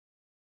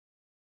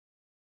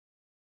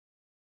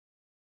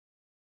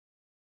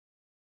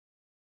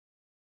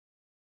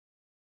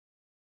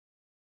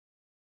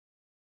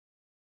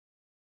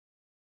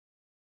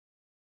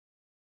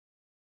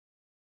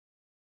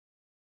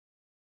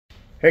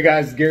Hey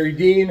guys, Garry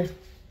Dean,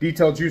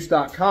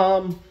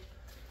 detailjuice.com.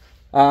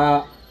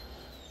 I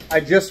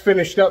just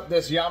finished up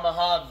this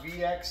Yamaha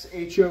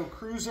Vxho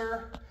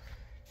cruiser,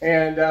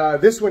 and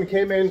this one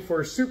came in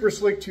for Super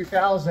Slick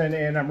 2000,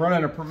 and I'm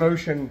running a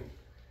promotion.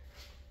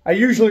 I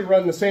usually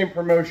run the same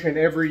promotion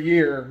every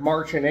year,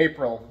 March and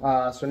April.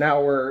 So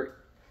now we're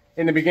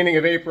in the beginning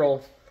of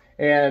April,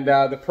 and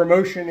the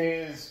promotion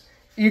is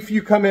if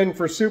you come in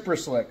for Super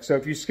Slick. So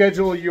if you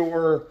schedule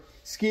your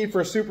ski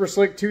for Super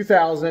Slick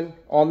 2000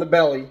 on the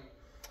belly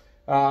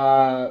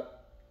for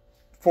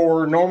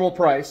normal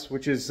price,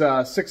 which is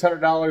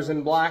 $600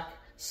 in black,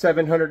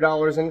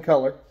 $700 in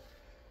color.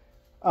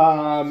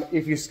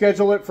 If you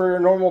schedule it for your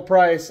normal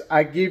price,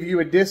 I give you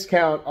a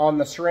discount on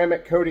the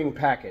ceramic coating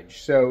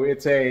package. So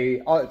it's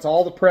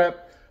all the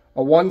prep,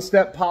 a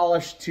one-step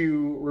polish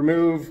to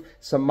remove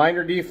some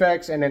minor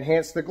defects and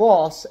enhance the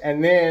gloss,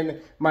 and then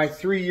my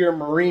 3-year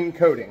marine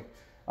coating,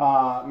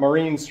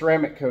 marine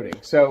ceramic coating.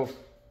 So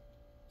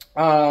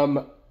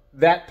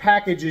that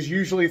package is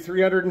usually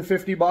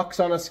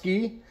 $350 on a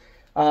ski.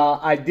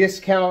 I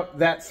discount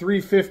that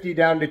 $350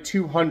 down to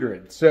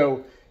 $200.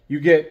 So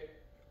you get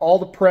all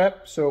the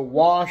prep, so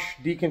wash,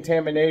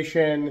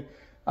 decontamination,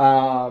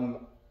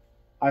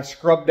 I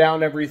scrub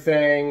down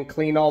everything,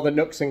 clean all the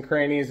nooks and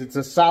crannies. It's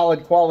a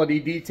solid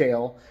quality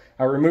detail.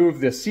 I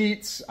remove the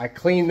seats, I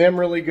clean them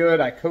really good,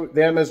 I coat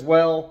them as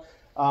well.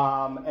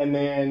 And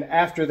then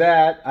after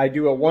that, I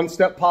do a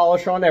one-step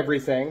polish on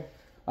everything.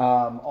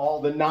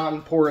 All the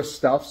non-porous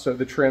stuff, so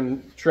the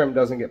trim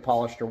doesn't get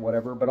polished or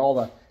whatever, but all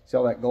the, see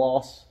all that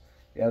gloss?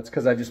 Yeah, it's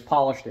because I just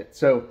polished it.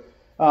 So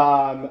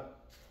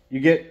you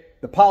get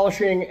the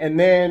polishing, and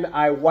then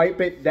I wipe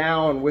it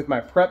down with my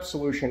prep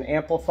solution,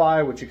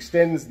 Amplify, which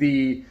extends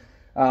the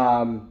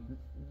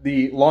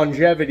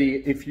longevity,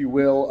 if you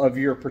will, of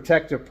your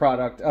protective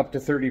product up to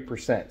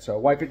 30%. So I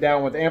wipe it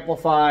down with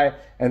Amplify,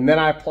 and then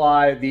I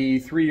apply the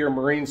 3-year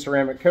marine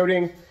ceramic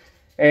coating,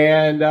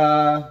 and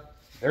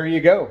there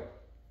you go.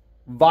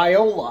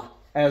 Viola,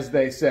 as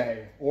they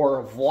say,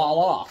 or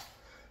voila.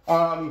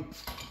 Let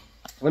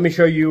me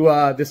show you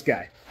this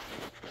guy.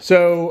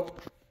 So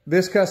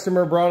this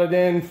customer brought it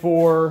in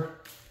for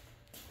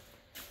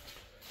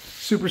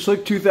Super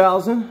Slick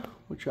 2000,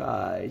 which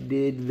I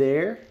did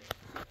there.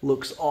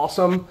 Looks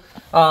awesome.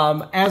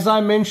 As I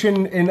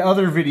mentioned in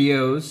other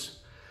videos,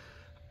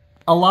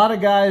 a lot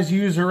of guys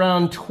use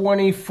around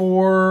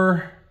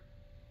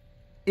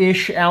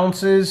 24-ish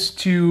ounces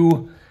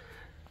to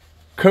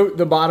coat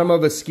the bottom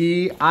of a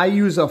ski. I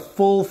use a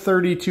full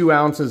 32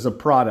 ounces of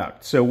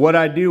product. So what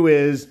I do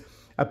is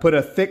I put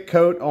a thick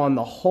coat on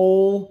the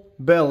whole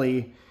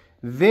belly.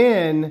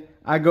 Then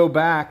I go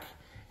back,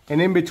 and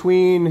in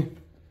between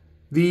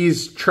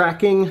these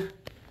tracking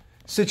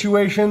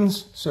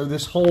situations, so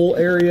this whole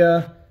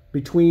area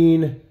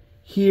between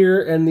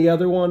here and the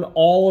other one,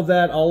 all of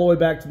that, all the way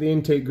back to the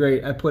intake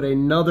grate, I put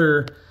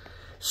another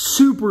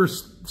super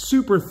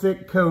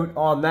thick coat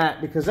on that,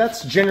 because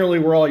that's generally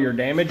where all your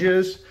damage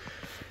is.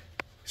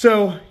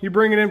 So you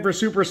bring it in for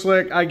Super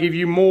Slick, I give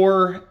you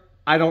more.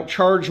 I don't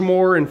charge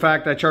more. In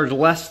fact, I charge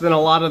less than a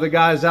lot of the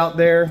guys out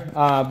there,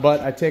 but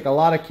I take a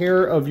lot of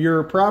care of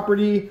your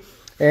property,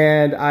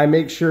 and I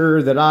make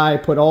sure that I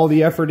put all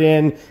the effort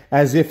in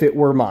as if it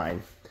were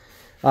mine.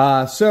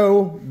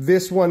 So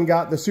this one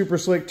got the Super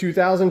Slick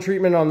 2000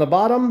 treatment on the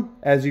bottom,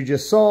 as you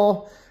just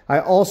saw. I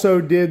also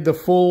did the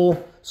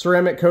full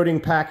ceramic coating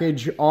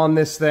package on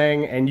this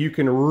thing, and you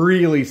can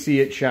really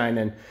see it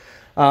shining.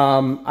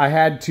 I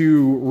had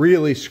to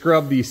really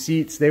scrub these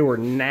seats. They were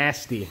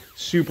nasty,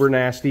 super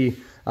nasty. They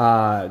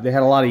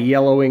had a lot of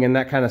yellowing and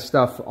that kind of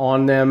stuff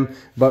on them,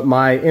 but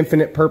my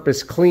infinite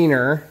purpose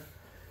cleaner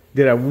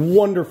did a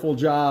wonderful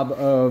job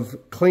of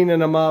cleaning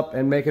them up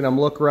and making them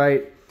look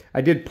right.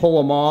 I did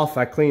pull them off.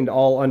 I cleaned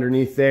all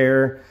underneath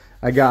there.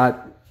 I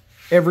got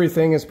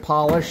everything is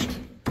polished,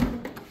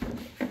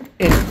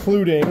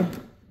 including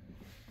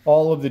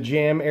all of the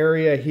jam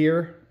area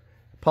here.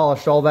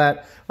 Polished all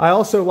that. I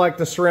also like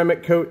the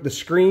ceramic coat the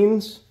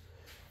screens.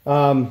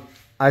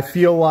 I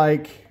feel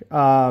like,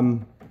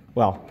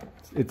 well,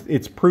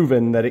 it's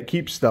proven that it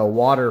keeps the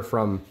water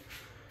from,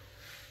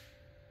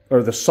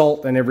 or the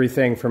salt and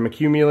everything from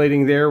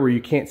accumulating there where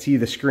you can't see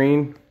the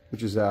screen,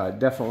 which is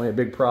definitely a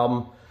big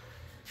problem.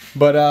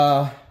 But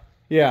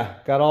yeah,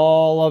 got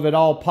all of it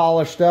all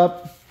polished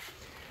up.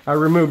 I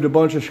removed a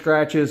bunch of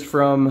scratches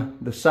from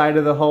the side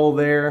of the hull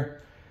there.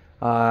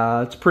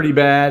 It's pretty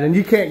bad, and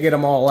you can't get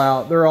them all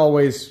out. They're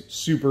always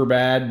super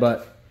bad,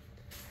 but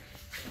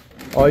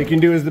all you can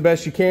do is the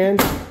best you can.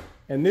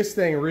 And this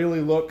thing really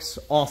looks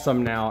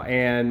awesome now,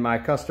 and my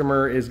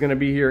customer is going to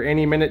be here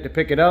any minute to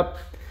pick it up.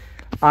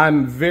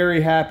 I'm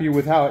very happy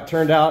with how it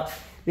turned out.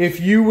 If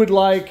you would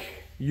like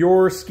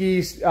your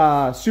ski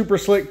Super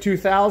Slick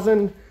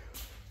 2000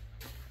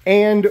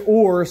 and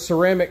or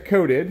ceramic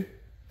coated,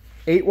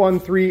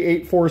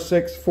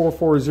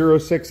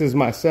 813-846-4406 is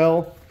my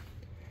cell.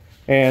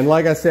 And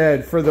like I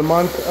said, for the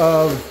month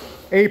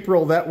of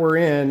April that we're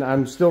in,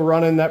 I'm still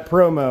running that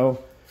promo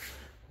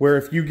where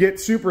if you get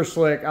Super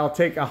Slick, I'll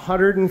take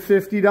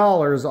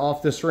 $150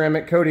 off the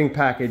ceramic coating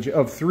package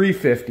of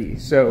 $350.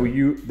 So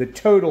the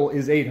total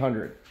is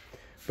 $800.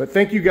 But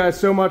thank you guys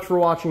so much for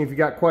watching. If you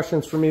got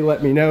questions for me,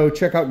 let me know.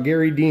 Check out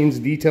Garry Dean's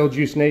Detail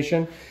Juice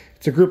Nation.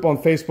 It's a group on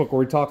Facebook where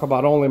we talk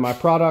about only my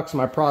products,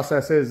 my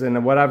processes,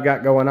 and what I've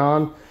got going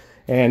on.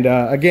 And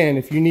again,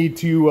 if you need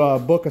to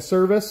book a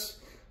service,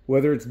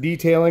 whether it's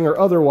detailing or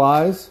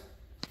otherwise,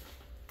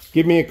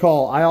 give me a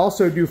call. I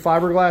also do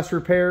fiberglass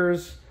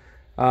repairs,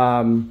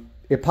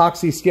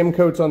 epoxy skim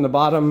coats on the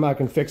bottom. I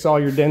can fix all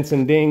your dents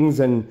and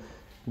dings and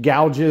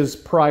gouges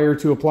prior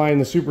to applying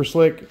the Super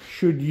Slick,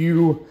 should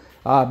you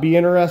be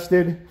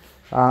interested.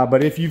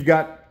 But if you've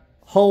got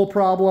hull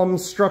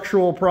problems,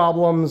 structural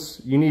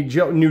problems, you need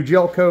new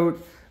gel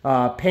coat,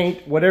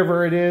 paint,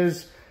 whatever it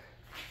is,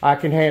 I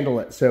can handle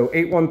it. So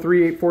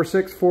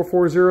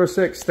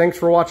 813-846-4406. Thanks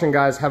for watching,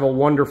 guys. Have a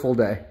wonderful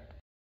day.